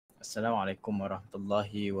Assalamualaikum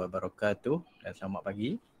warahmatullahi wabarakatuh dan selamat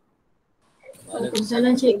pagi.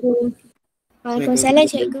 Waalaikumsalam cikgu. Waalaikumsalam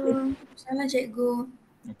cikgu. Waalaikumsalam cikgu.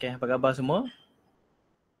 Okey, apa khabar semua?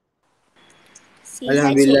 Sihat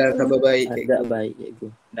Alhamdulillah, cikgu. khabar baik Agak cikgu. baik cikgu.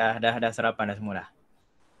 Dah sarapan dah semua dah?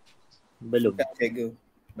 Belum. Tak cikgu.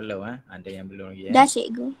 Belum Ada yang belum lagi Dah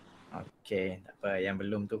cikgu. Okey, tak apa. Yang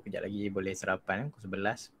belum tu kejap lagi boleh sarapan pukul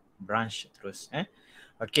 11 brunch terus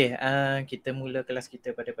Okey, kita mula kelas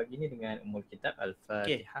kita pada pagi ni dengan Ummul Kitab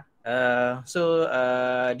Al-Fatihah.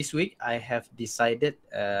 This week I have decided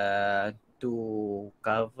to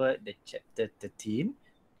cover the chapter 13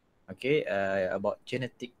 about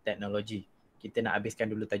genetic technology. Kita nak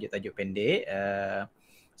habiskan dulu tajuk-tajuk pendek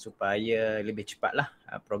supaya lebih cepatlah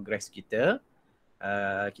progress kita.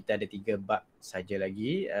 Kita ada 3 bab saja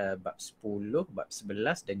lagi, bab 10, bab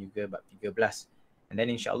 11 dan juga bab 13. And then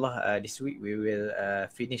insyaAllah this week we will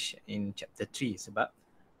finish in chapter 3 sebab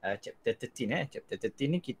chapter 13 chapter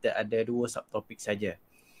 13 ni kita ada 2 subtopik saja.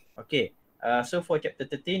 Okay, so for chapter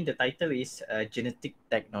 13 the title is genetic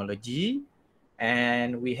technology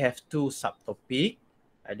and we have 2 subtopic.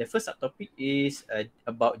 The first subtopic is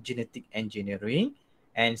about genetic engineering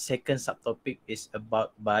and second subtopic is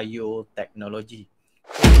about biotechnology.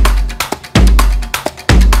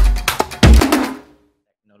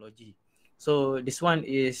 So this one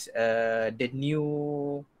is the new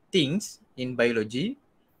things in biology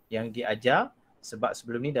yang diajar sebab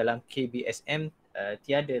sebelum ni dalam KBSM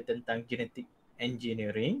tiada tentang genetic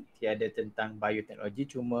engineering, tiada tentang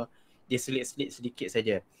biotechnology, cuma dia selit-selit sedikit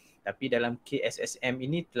saja. Tapi dalam KSSM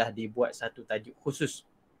ini telah dibuat satu tajuk khusus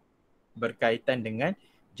berkaitan dengan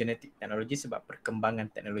genetic teknologi sebab perkembangan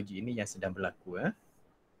teknologi ini yang sedang berlaku.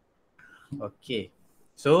 Okay,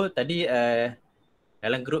 so tadi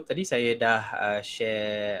dalam grup tadi saya dah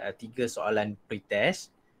share 3 soalan pretest.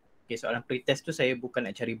 Okay, soalan pretest tu saya bukan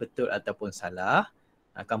nak cari betul ataupun salah.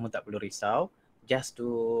 Kamu tak perlu risau. Just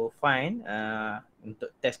to find untuk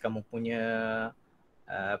test kamu punya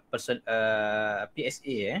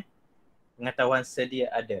PSA pengetahuan sedia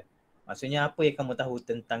ada. Maksudnya apa yang kamu tahu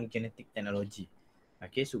tentang genetik teknologi.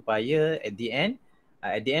 Okay, supaya at the end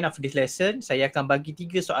of this lesson saya akan bagi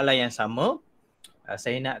 3 soalan yang sama.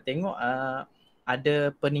 Saya nak tengok ada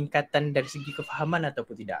peningkatan dari segi kefahaman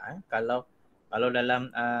ataupun tidak. Kalau dalam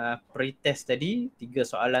pretest tadi 3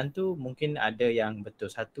 soalan tu mungkin ada yang betul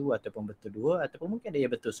 1 ataupun betul 2 ataupun mungkin ada yang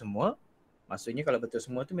betul semua. Maksudnya kalau betul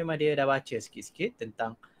semua tu memang dia dah baca sikit-sikit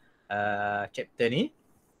tentang chapter ni.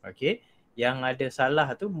 Okay. Yang ada salah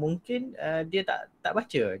tu mungkin dia tak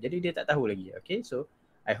baca, jadi dia tak tahu lagi. Okay, so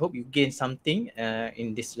I hope you gain something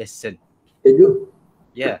in this lesson. Cikgu.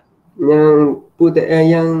 Ya. Yeah.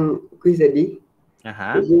 Yang quiz tadi.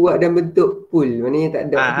 Cikgu buat dalam bentuk pool, maknanya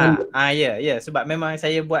tak ada. Ya, sebab memang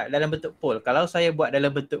saya buat dalam bentuk poll. Kalau saya buat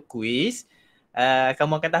dalam bentuk quiz,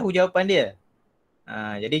 kamu akan tahu jawapan dia.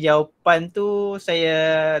 Jadi jawapan tu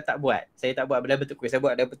saya tak buat. Saya tak buat dalam bentuk quiz, saya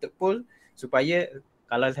buat dalam bentuk poll supaya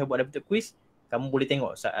kalau saya buat dalam bentuk quiz, kamu boleh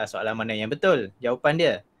tengok soalan mana yang betul jawapan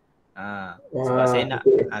dia. Sebab saya nak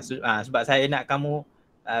sebab saya nak kamu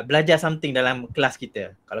belajar something dalam kelas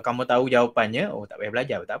kita. Kalau kamu tahu jawapannya, tak payah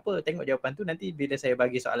belajar. Tak apa, tengok jawapan tu, nanti bila saya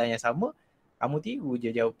bagi soalan yang sama, kamu tiru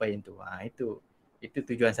je jawapan yang tu. Itu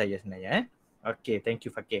tujuan saya sebenarnya. Okay, thank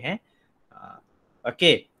you Fakih.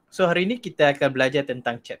 Okay, so hari ni kita akan belajar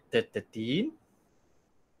tentang chapter 13.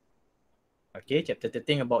 Okay, chapter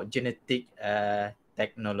 13 about genetic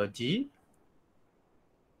technology.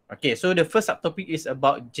 Okay, so the first subtopic is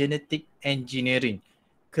about genetic engineering,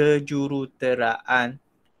 kejuruteraan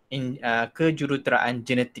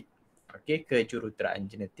genetik. Okay, kejuruteraan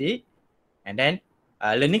genetik. And then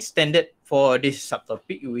learning standard for this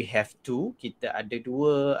subtopic we have 2. Kita ada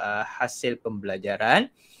 2 hasil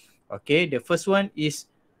pembelajaran. Okay, the first one is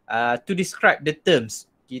to describe the terms.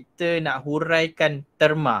 Kita nak huraikan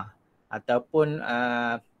terma ataupun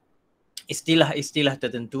istilah-istilah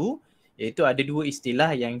tertentu, iaitu ada 2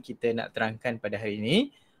 istilah yang kita nak terangkan pada hari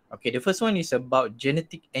ini. Okay, the first one is about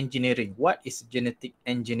genetic engineering. What is genetic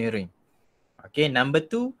engineering? Okay, number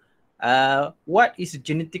 2, what is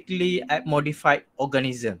genetically modified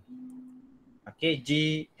organism? Okay,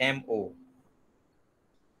 GMO.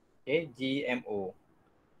 Okay, GMO.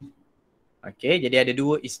 Okay, jadi ada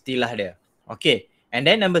 2 istilah dia. Okay, and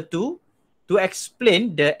then number 2, to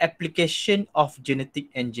explain the application of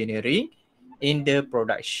genetic engineering in the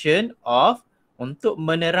production of, untuk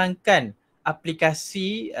menerangkan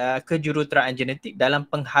aplikasi kejuruteraan genetik dalam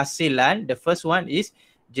penghasilan. The first one is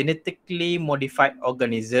genetically modified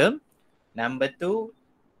organism. Number 2,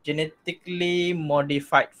 genetically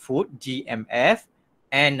modified food, GMF.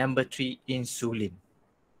 And number 3, insulin.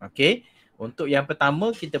 Okay, Untuk yang pertama,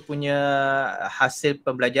 kita punya hasil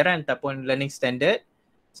pembelajaran ataupun learning standard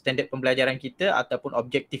pembelajaran kita ataupun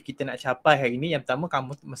objektif kita nak capai hari ini. Yang pertama,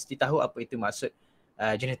 kamu mesti tahu apa itu maksud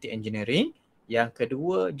genetic engineering. Yang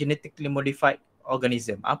kedua, genetically modified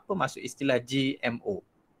organism. Apa maksud istilah GMO?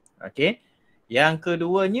 Okay. Yang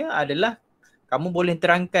keduanya adalah kamu boleh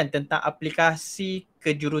terangkan tentang aplikasi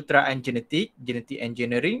kejuruteraan genetic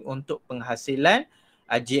engineering untuk penghasilan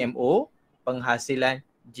GMO, penghasilan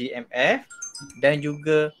GMF dan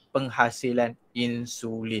juga penghasilan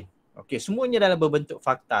insulin. Okey, semuanya dalam berbentuk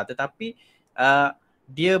fakta, tetapi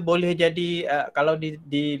dia boleh jadi kalau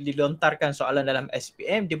dilontarkan soalan dalam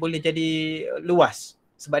SPM, dia boleh jadi luas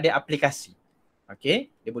sebab dia aplikasi. Okey,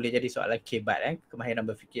 dia boleh jadi soalan kebat, kemahiran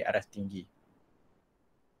berfikir aras tinggi.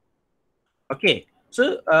 Okay,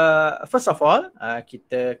 so first of all,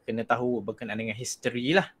 kita kena tahu berkenaan dengan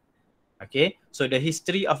history lah. Okay, so the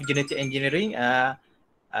history of genetic engineering,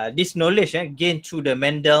 this knowledge gained through the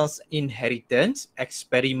Mendel's inheritance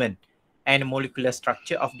experiment and molecular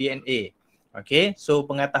structure of DNA. Okay, so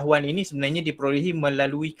pengetahuan ini sebenarnya diperolehi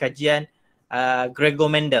melalui kajian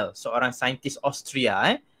Gregor Mendel, seorang saintis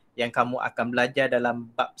Austria yang kamu akan belajar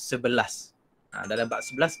dalam bab 11. Dalam bab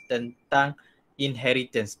 11 tentang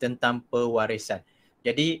inheritance, tentang pewarisan.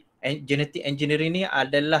 Jadi genetic engineering ni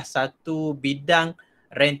adalah satu bidang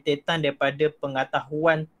rentetan daripada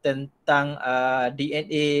pengetahuan tentang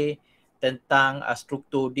DNA, tentang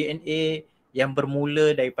struktur DNA yang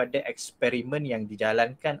bermula daripada eksperimen yang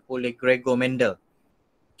dijalankan oleh Gregor Mendel.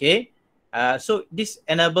 Okay, so this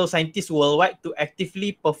enables scientists worldwide to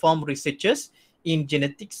actively perform researches in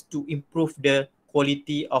genetics to improve the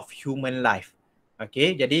quality of human life.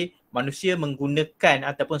 Okay, jadi manusia menggunakan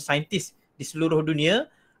ataupun saintis di seluruh dunia,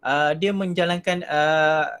 dia menjalankan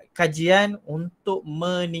kajian untuk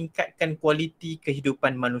meningkatkan kualiti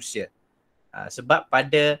kehidupan manusia. Sebab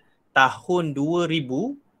pada tahun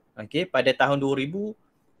 2000, okay, pada tahun 2000,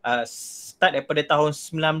 start daripada tahun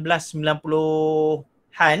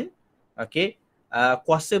 1990-an, okay,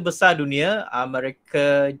 kuasa besar dunia,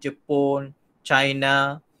 Amerika, Jepun,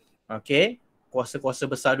 China, okay, kuasa-kuasa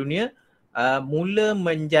besar dunia mula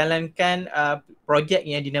menjalankan projek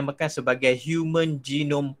yang dinamakan sebagai Human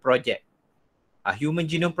Genome Project. Human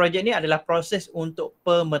Genome Project ni adalah proses untuk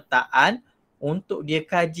pemetaan, untuk dia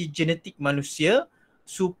kaji genetik manusia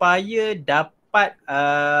supaya dapat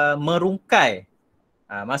merungkai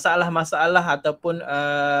masalah-masalah ataupun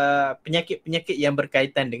penyakit-penyakit yang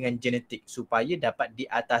berkaitan dengan genetik supaya dapat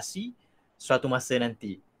diatasi suatu masa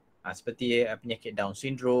nanti. Seperti penyakit Down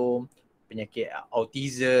syndrome, penyakit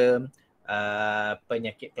autism,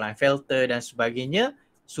 penyakit Klinefelter dan sebagainya,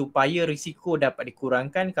 supaya risiko dapat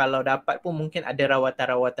dikurangkan. Kalau dapat pun mungkin ada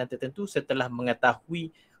rawatan-rawatan tertentu setelah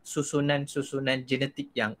mengetahui susunan-susunan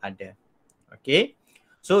genetik yang ada. Okay,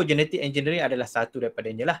 so genetic engineering adalah satu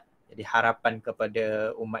daripadanya lah. Jadi harapan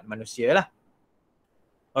kepada umat manusia lah.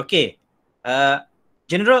 Okay,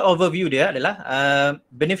 general overview dia adalah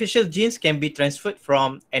beneficial genes can be transferred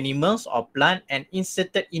from animals or plant and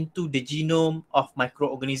inserted into the genome of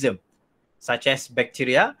microorganism such as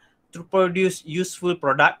bacteria to produce useful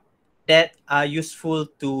product that are useful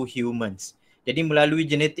to humans. Jadi melalui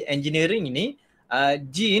genetic engineering ini,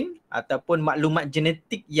 gene ataupun maklumat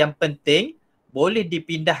genetik yang penting boleh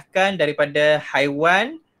dipindahkan daripada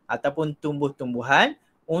haiwan ataupun tumbuh-tumbuhan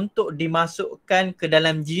untuk dimasukkan ke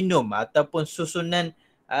dalam genom ataupun susunan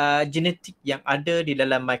genetik yang ada di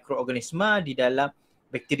dalam mikroorganisma, di dalam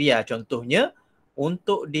bakteria contohnya,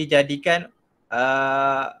 untuk dijadikan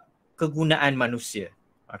kegunaan manusia.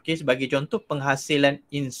 Okey, sebagai contoh penghasilan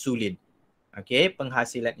insulin. Okey,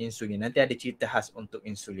 penghasilan insulin. Nanti ada cerita khas untuk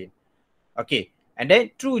insulin. Okey, and then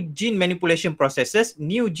through gene manipulation processes,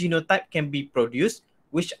 new genotype can be produced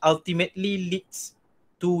which ultimately leads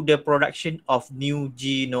to the production of new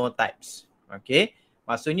genotypes. Okey,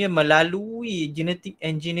 maksudnya melalui genetic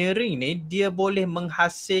engineering ni dia boleh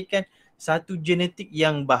menghasilkan satu genetik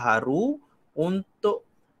yang baharu untuk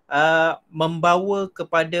membawa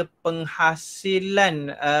kepada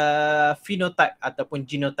penghasilan phenotype ataupun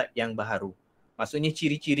genotype yang baharu. Maksudnya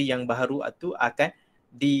ciri-ciri yang baharu itu akan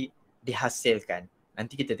dihasilkan.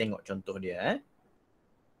 Nanti kita tengok contoh dia.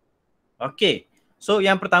 Okey. So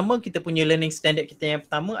yang pertama, kita punya learning standard kita yang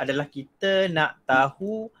pertama adalah kita nak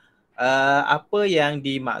tahu apa yang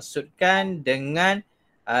dimaksudkan dengan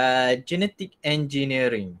genetic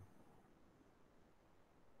engineering.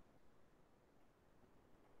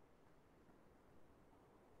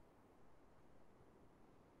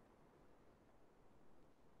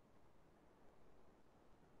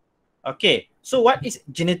 Okay, so what is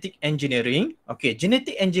genetic engineering? Okay,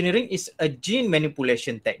 genetic engineering is a gene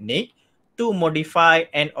manipulation technique to modify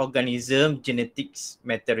an organism genetics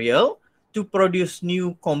material to produce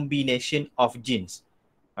new combination of genes.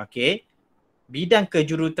 Okay. Bidang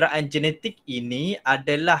kejuruteraan genetik ini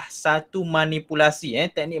adalah satu manipulasi,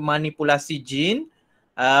 teknik manipulasi gen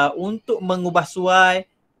untuk mengubah suai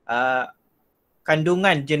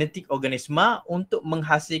kandungan genetik organisma untuk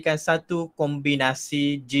menghasilkan satu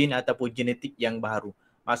kombinasi gen ataupun genetik yang baru.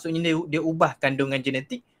 Maksudnya dia ubah kandungan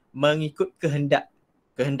genetik mengikut kehendak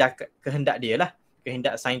dia lah,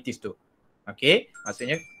 kehendak saintis tu. Okey,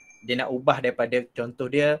 maksudnya dia nak ubah daripada, contoh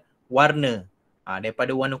dia warna.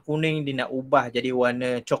 Daripada warna kuning dia nak ubah jadi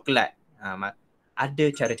warna coklat. Ada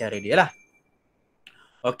cara-cara dia lah.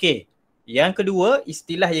 Okey, yang kedua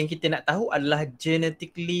istilah yang kita nak tahu adalah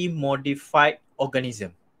genetically modified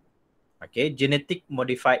organism. Okey, genetic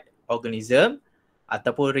modified organism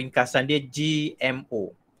ataupun ringkasan dia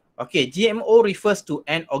GMO. Okey, GMO refers to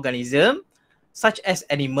an organism such as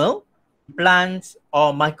animal, plants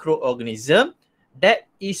or microorganism that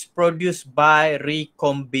is produced by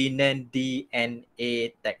recombinant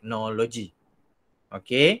DNA technology.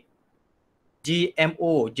 Okay.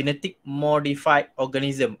 GMO, genetic modified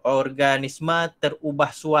organism, organisma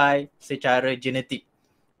terubah suai secara genetik.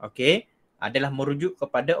 Okay. Adalah merujuk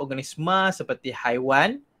kepada organisma seperti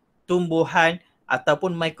haiwan, tumbuhan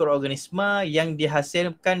ataupun mikroorganisma yang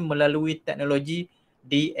dihasilkan melalui teknologi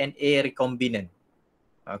DNA recombinant.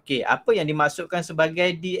 Okay, apa yang dimaksudkan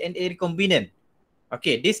sebagai DNA recombinant?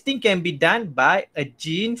 Okay, this thing can be done by a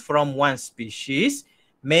gene from one species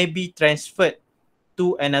may be transferred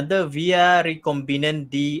to another via recombinant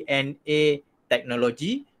DNA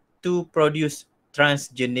technology to produce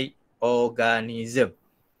transgenic organism.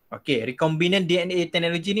 Okay, recombinant DNA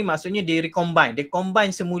technology ni maksudnya dia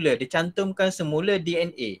combine semula, dia cantumkan semula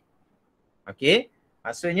DNA. Okay,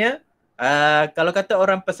 maksudnya kalau kata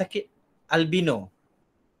orang pesakit albino.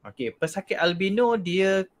 Okay, pesakit albino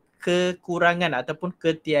dia kekurangan ataupun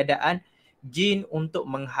ketiadaan gen untuk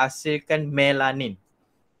menghasilkan melanin.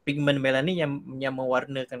 Pigmen melanin yang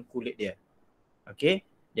mewarnakan kulit dia. Okay.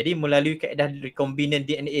 Jadi melalui kaedah recombinant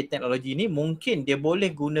DNA teknologi ni mungkin dia boleh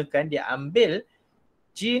gunakan, dia ambil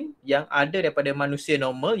gen yang ada daripada manusia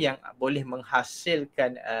normal yang boleh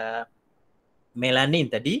menghasilkan melanin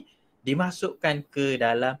tadi, dimasukkan ke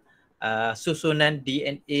dalam susunan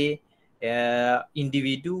DNA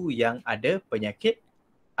individu yang ada penyakit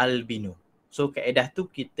albino. So kaedah tu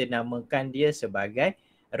kita namakan dia sebagai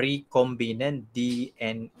recombinant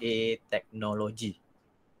DNA technology.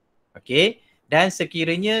 Okey, dan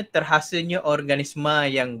sekiranya terhasilnya organisma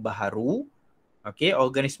yang baru, okey,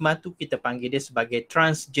 organisma tu kita panggil dia sebagai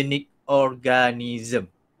transgenic organism.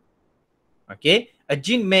 Okey, a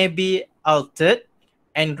gene may be altered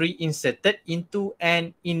and reinserted into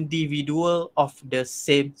an individual of the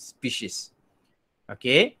same species.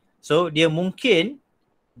 Okey, so dia mungkin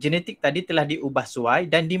genetik tadi telah diubah suai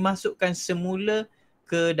dan dimasukkan semula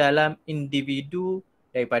ke dalam individu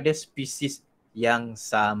daripada spesies yang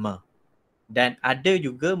sama. Dan ada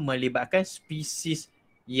juga melibatkan spesies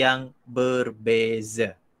yang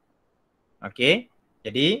berbeza. Okey,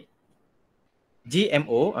 jadi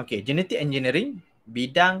GMO, okey, genetic engineering,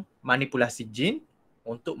 bidang manipulasi gen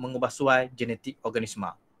untuk mengubah suai genetik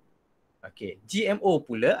organisma. Okey, GMO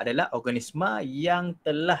pula adalah organisma yang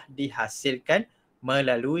telah dihasilkan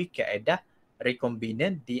melalui kaedah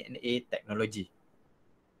recombinant DNA teknologi.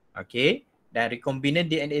 Okey, dan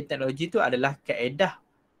recombinant DNA teknologi itu adalah kaedah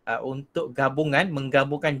untuk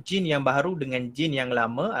menggabungkan gen yang baru dengan gen yang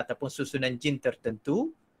lama ataupun susunan gen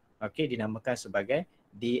tertentu. Okey, dinamakan sebagai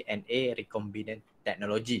DNA recombinant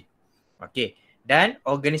teknologi. Okey, dan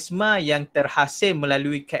organisma yang terhasil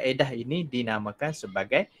melalui kaedah ini dinamakan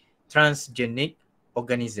sebagai transgenic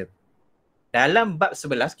organism. Dalam bab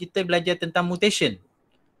 11 kita belajar tentang mutation.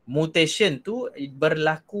 Mutation tu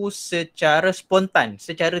berlaku secara spontan,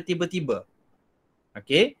 secara tiba-tiba.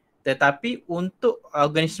 Okey, tetapi untuk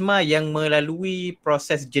organisma yang melalui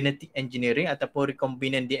proses genetic engineering ataupun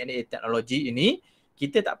recombinant DNA teknologi ini,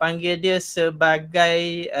 kita tak panggil dia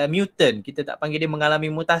sebagai mutant, kita tak panggil dia mengalami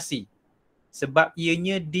mutasi sebab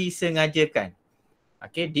ianya disengajakan.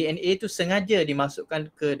 Okey, DNA itu sengaja dimasukkan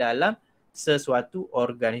ke dalam sesuatu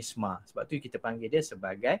organisma. Sebab tu kita panggil dia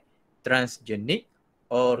sebagai transgenic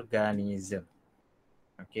organism.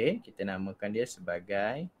 Okey, kita namakan dia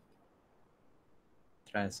sebagai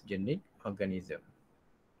transgenic organism.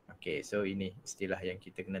 Okey, so ini istilah yang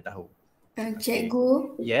kita kena tahu.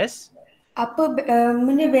 Cikgu. Yes. Apa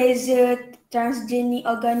mana beza transgenic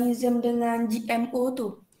organism dengan GMO tu?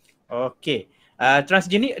 Okey.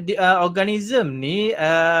 Transgenic organism ni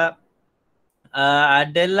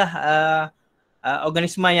adalah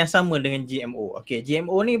organisma yang sama dengan GMO. Okey,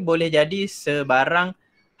 GMO ni boleh jadi sebarang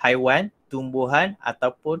haiwan, tumbuhan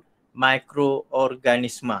ataupun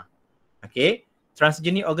mikroorganisma. Okey,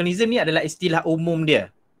 transgenic organism ni adalah istilah umum dia.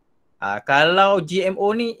 Kalau GMO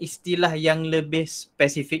ni istilah yang lebih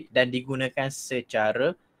spesifik dan digunakan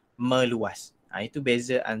secara meluas. Itu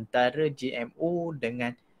beza antara GMO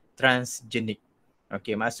dengan transgenic.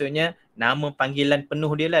 Okey, maksudnya nama panggilan penuh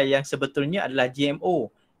dia lah yang sebetulnya adalah GMO,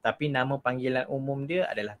 tapi nama panggilan umum dia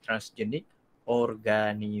adalah transgenic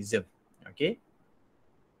organism. Okey.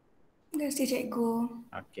 Terima kasih cikgu.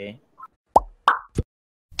 Okey.